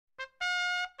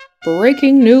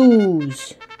Breaking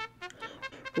news!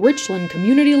 Richland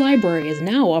Community Library is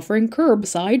now offering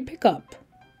curbside pickup.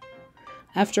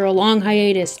 After a long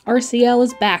hiatus, RCL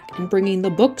is back and bringing the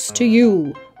books to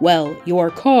you. Well, your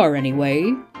car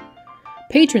anyway.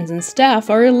 Patrons and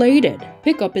staff are elated.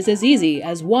 Pickup is as easy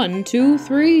as 1, 2,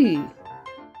 3.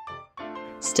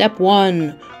 Step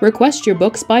 1. Request your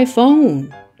books by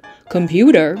phone,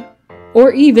 computer,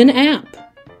 or even app.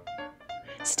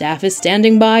 Staff is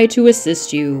standing by to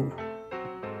assist you.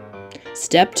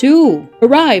 Step 2.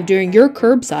 Arrive during your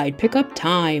curbside pickup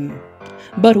time.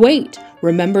 But wait,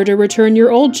 remember to return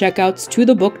your old checkouts to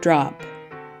the book drop.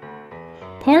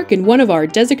 Park in one of our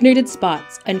designated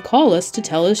spots and call us to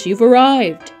tell us you've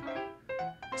arrived.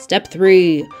 Step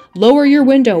 3. Lower your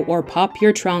window or pop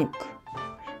your trunk.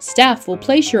 Staff will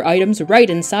place your items right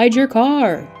inside your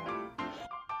car.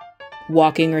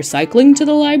 Walking or cycling to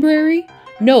the library?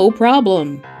 No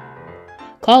problem.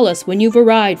 Call us when you've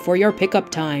arrived for your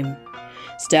pickup time.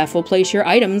 Staff will place your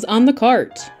items on the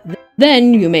cart.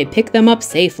 Then you may pick them up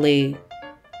safely.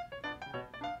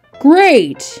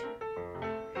 Great!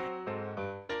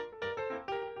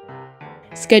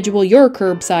 Schedule your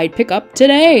curbside pickup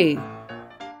today.